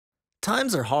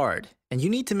Times are hard, and you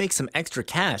need to make some extra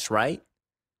cash, right?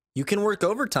 You can work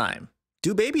overtime,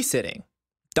 do babysitting,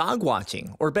 dog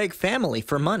watching, or beg family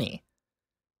for money.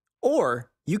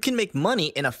 Or you can make money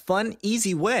in a fun,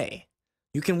 easy way.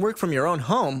 You can work from your own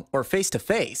home or face to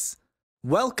face.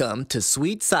 Welcome to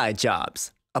Sweet Side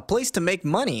Jobs, a place to make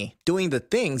money doing the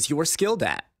things you are skilled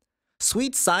at.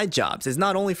 Sweet Side Jobs is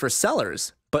not only for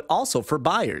sellers, but also for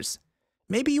buyers.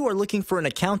 Maybe you are looking for an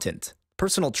accountant,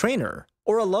 personal trainer,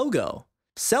 or a logo.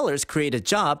 Sellers create a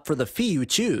job for the fee you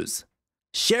choose.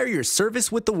 Share your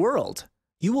service with the world.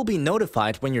 You will be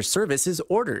notified when your service is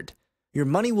ordered. Your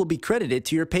money will be credited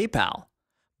to your PayPal.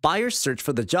 Buyers search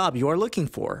for the job you are looking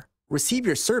for, receive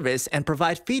your service, and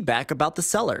provide feedback about the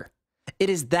seller. It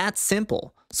is that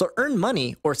simple, so earn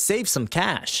money or save some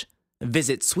cash.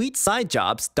 Visit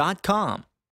sweetsidejobs.com.